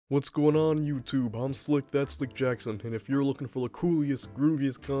What's going on YouTube? I'm Slick, that's Slick Jackson, and if you're looking for the coolest,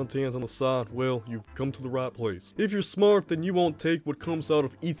 grooviest content on the side, well, you've come to the right place. If you're smart, then you won't take what comes out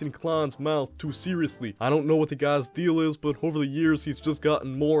of Ethan Klein's mouth too seriously. I don't know what the guy's deal is, but over the years he's just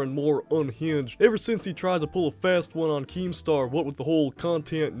gotten more and more unhinged. Ever since he tried to pull a fast one on Keemstar, what with the whole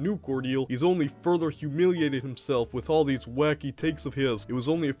content nuke ordeal, he's only further humiliated himself with all these wacky takes of his. It was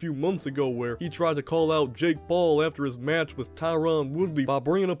only a few months ago where he tried to call out Jake Paul after his match with Tyron Woodley by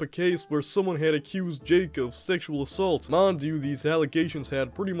bringing up a case where someone had accused Jake of sexual assault. Mind you, these allegations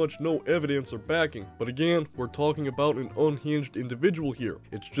had pretty much no evidence or backing, but again, we're talking about an unhinged individual here.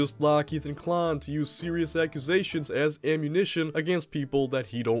 It's just like Ethan Klein to use serious accusations as ammunition against people that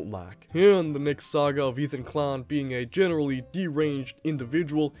he don't like. In the next saga of Ethan Klein being a generally deranged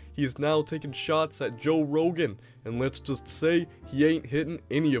individual, he is now taking shots at Joe Rogen, and let's just say he ain't hitting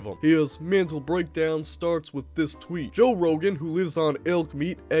any of them. His mental breakdown starts with this tweet. Joe Rogen, who lives on elk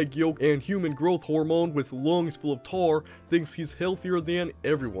meat, egg yolk, and human growth hormone with lungs full of tar, thinks he's healthier than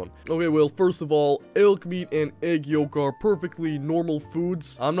everyone. Okay, well, first of all, elk meat and egg yolk are perfectly normal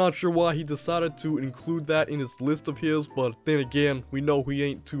foods. I'm not sure why he decided to include that in his list of his, but then again, we know he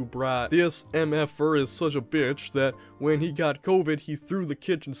ain't too bright. This MFer is such a bitch that when he got COVID, he threw the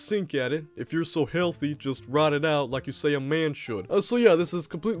kitchen sink at it. If you're so healthy, just ride it out like you say a man should. So yeah, this is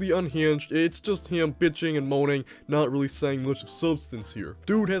completely unhinged. It's just him bitching and moaning, not really saying much of substance here.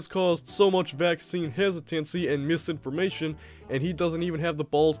 Dude has caused so much vaccine hesitancy and misinformation, and he doesn't even have the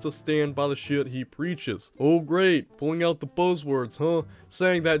balls to stand by the shit he preaches. Oh great, pulling out the buzzwords, huh?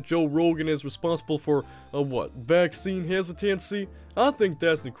 Saying that Joe Rogan is responsible for, what, vaccine hesitancy? I think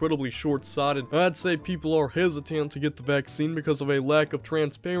that's incredibly short-sighted. I'd say people are hesitant to get the vaccine because of a lack of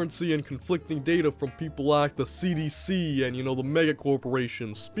transparency and conflicting data from people like the CDC and, the mega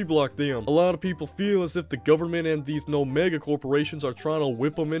corporations, people like them. A lot of people feel as if the government and these mega corporations are trying to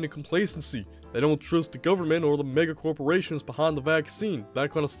whip them into complacency. They don't trust the government or the mega corporations behind the vaccine,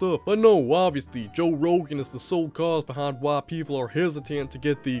 that kind of stuff. But no, obviously, Joe Rogan is the sole cause behind why people are hesitant to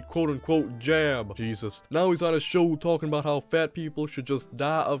get the quote-unquote jab. Jesus. Now he's on a show talking about how fat people should just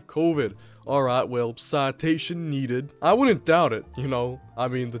die of COVID. Alright, well, citation needed. I wouldn't doubt it, I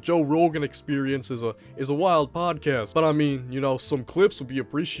mean, the Joe Rogan Experience is a wild podcast, but I mean, some clips would be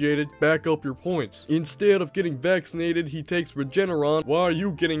appreciated. Back up your points. Instead of getting vaccinated, he takes Regeneron. Why are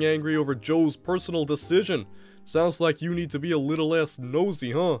you getting angry over Joe's personal decision? Sounds like you need to be a little less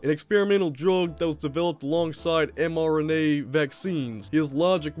nosy, huh? An experimental drug that was developed alongside mRNA vaccines. His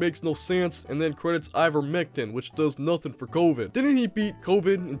logic makes no sense, and then credits ivermectin, which does nothing for COVID. Didn't he beat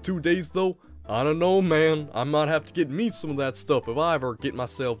COVID in 2 days though? I don't know, man. I might have to get me some of that stuff if I ever get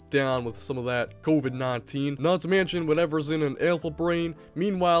myself down with some of that COVID-19. Not to mention whatever's in an alpha brain.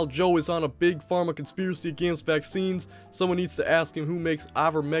 Meanwhile, Joe is on a big pharma conspiracy against vaccines. Someone needs to ask him who makes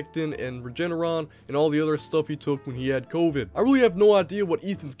ivermectin and Regeneron and all the other stuff he took when he had COVID. I really have no idea what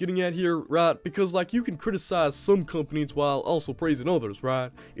Ethan's getting at here, right? Because you can criticize some companies while also praising others,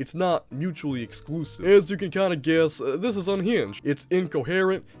 right? It's not mutually exclusive. As you can kind of guess, this is unhinged. It's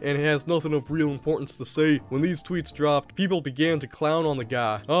incoherent and it has nothing of real importance to say. When these tweets dropped, people began to clown on the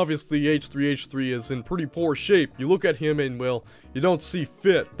guy. Obviously, H3H3 is in pretty poor shape. You look at him and, well, you don't see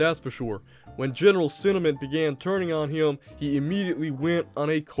fit, that's for sure. When general sentiment began turning on him, he immediately went on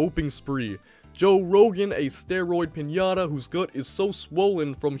a coping spree. Joe Rogan, a steroid pinata whose gut is so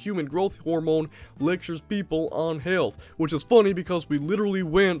swollen from human growth hormone, lectures people on health. Which is funny because we literally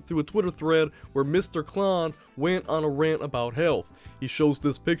went through a Twitter thread where Mr. Klein went on a rant about health. He shows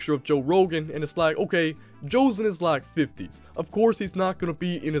this picture of Joe Rogan and it's like, okay, Joe's in his 50s. Of course he's not gonna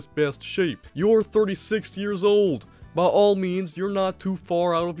be in his best shape. You're 36 years old. By all means, you're not too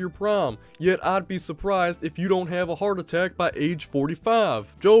far out of your prime, yet I'd be surprised if you don't have a heart attack by age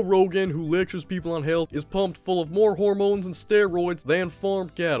 45. Joe Rogan, who lectures people on health, is pumped full of more hormones and steroids than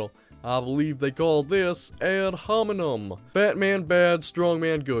farmed cattle. I believe they call this ad hominem. Fat man bad, strong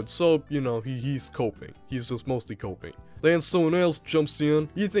man good, so, he's coping. He's just mostly coping. Then someone else jumps in.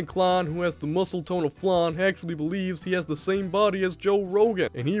 Ethan Klein, who has the muscle tone of flan, actually believes he has the same body as Joe Rogan.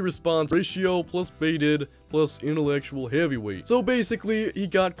 And he responds, ratio plus baited plus intellectual heavyweight. So basically, he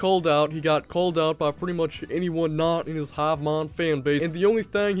got called out. He got called out by pretty much anyone not in his hive mind fan base. And the only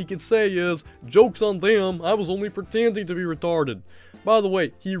thing he can say is, joke's on them, I was only pretending to be retarded. By the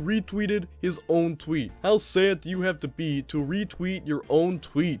way, he retweeted his own tweet. How sad do you have to be to retweet your own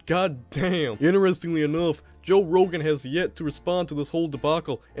tweet? God damn. Interestingly enough, Joe Rogan has yet to respond to this whole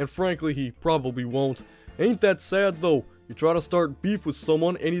debacle, and frankly, he probably won't. Ain't that sad though? You try to start beef with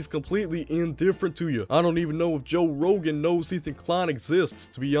someone and he's completely indifferent to you. I don't even know if Joe Rogan knows Ethan Klein exists,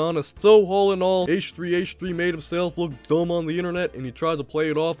 to be honest. So all in all, H3H3 made himself look dumb on the internet and he tried to play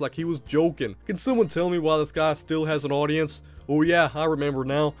it off like he was joking. Can someone tell me why this guy still has an audience? Oh yeah, I remember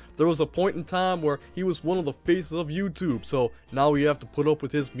now. There was a point in time where he was one of the faces of YouTube, so now we have to put up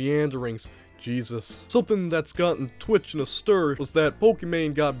with his meanderings. Jesus. Something that's gotten Twitch in a stir was that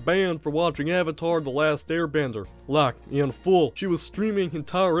Pokimane got banned for watching Avatar: The Last Airbender. Like, in full. She was streaming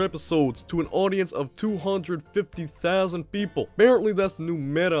entire episodes to an audience of 250,000 people. Apparently that's the new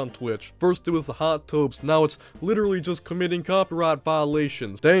meta on Twitch. First it was the hot tubs, now it's literally just committing copyright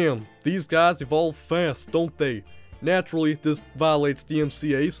violations. Damn, these guys evolve fast, don't they? Naturally, this violates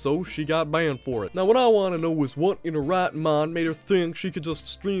DMCA, so she got banned for it. Now what I want to know is what in her right mind made her think she could just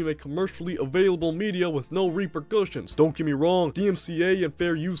stream a commercially available media with no repercussions. Don't get me wrong, DMCA and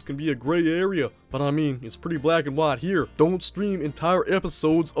fair use can be a gray area, but I mean, it's pretty black and white here. Don't stream entire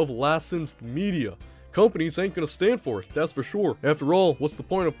episodes of licensed media. Companies ain't gonna stand for it, that's for sure. After all, what's the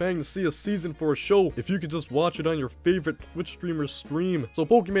point of paying to see a season for a show if you could just watch it on your favorite Twitch streamer's stream? So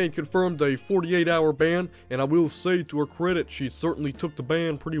Pokimane confirmed a 48-hour ban, and I will say to her credit, she certainly took the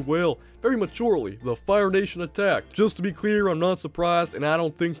ban pretty well. Very maturely. The Fire Nation attacked. Just to be clear, I'm not surprised, and I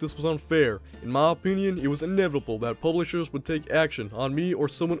don't think this was unfair. In my opinion, it was inevitable that publishers would take action on me or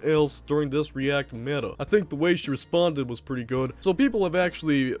someone else during this React meta. I think the way she responded was pretty good. So people have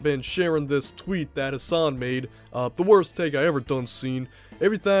actually been sharing this tweet that Hassan made. The worst take I ever done seen.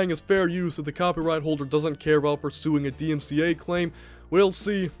 Everything is fair use if the copyright holder doesn't care about pursuing a DMCA claim. Well,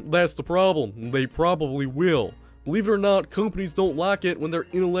 see, that's the problem. They probably will. Believe it or not, companies don't like it when their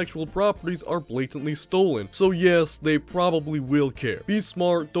intellectual properties are blatantly stolen. So yes, they probably will care. Be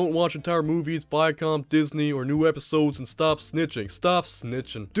smart, don't watch entire movies, Viacom, Disney, or new episodes, and stop snitching. Stop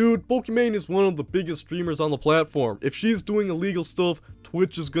snitching. Dude, Pokimane is one of the biggest streamers on the platform. If she's doing illegal stuff,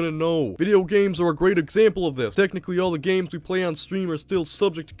 Twitch is gonna know. Video games are a great example of this. Technically, all the games we play on stream are still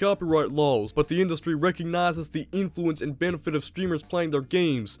subject to copyright laws, but the industry recognizes the influence and benefit of streamers playing their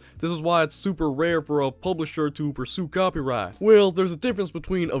games. This is why it's super rare for a publisher to pursue copyright. Well, there's a difference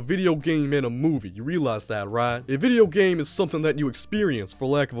between a video game and a movie. You realize that, right? A video game is something that you experience, for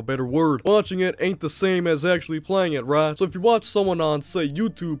lack of a better word. Watching it ain't the same as actually playing it, right? So if you watch someone on, say,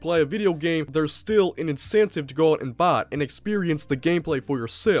 YouTube play a video game, there's still an incentive to go out and buy it and experience the gameplay for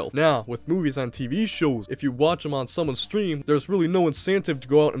yourself. Now, with movies and TV shows, if you watch them on someone's stream, there's really no incentive to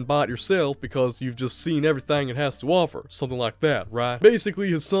go out and buy it yourself because you've just seen everything it has to offer. Something like that, right?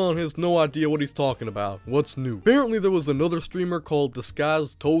 Basically, Hassan has no idea what he's talking about. What's new? Apparently, there was another streamer called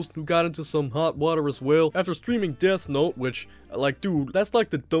Disguised Toast who got into some hot water as well after streaming Death Note, which, like, dude, that's like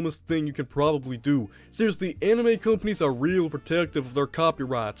the dumbest thing you can probably do. Seriously, anime companies are real protective of their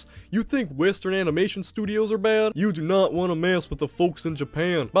copyrights. You think Western animation studios are bad? You do not want to mess with the folks in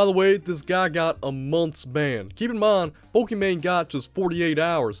Japan. By the way, this guy got a month's ban. Keep in mind, Pokimane got just 48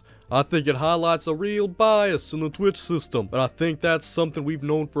 hours. I think it highlights a real bias in the Twitch system, but I think that's something we've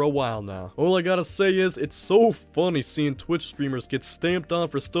known for a while now. All I gotta say is, it's so funny seeing Twitch streamers get stamped on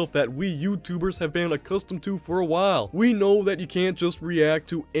for stuff that we YouTubers have been accustomed to for a while. We know that you can't just react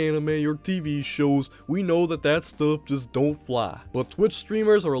to anime or TV shows. We know that that stuff just don't fly. But Twitch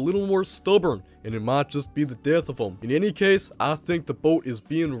streamers are a little more stubborn, and it might just be the death of them. In any case, I think the boat is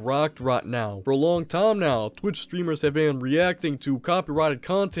being rocked right now. For a long time now, Twitch streamers have been reacting to copyrighted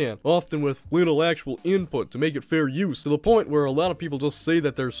content, often with little actual input to make it fair use, to the point where a lot of people just say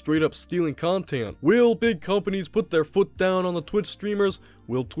that they're straight up stealing content. Will big companies put their foot down on the Twitch streamers?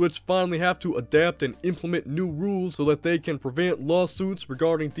 Will Twitch finally have to adapt and implement new rules so that they can prevent lawsuits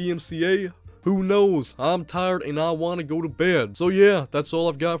regarding DMCA? Who knows? I'm tired and I want to go to bed. So yeah, that's all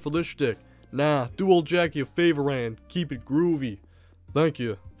I've got for this shtick. Nah, do old Jackie a favor and keep it groovy. Thank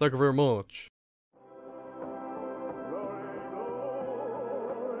you very much.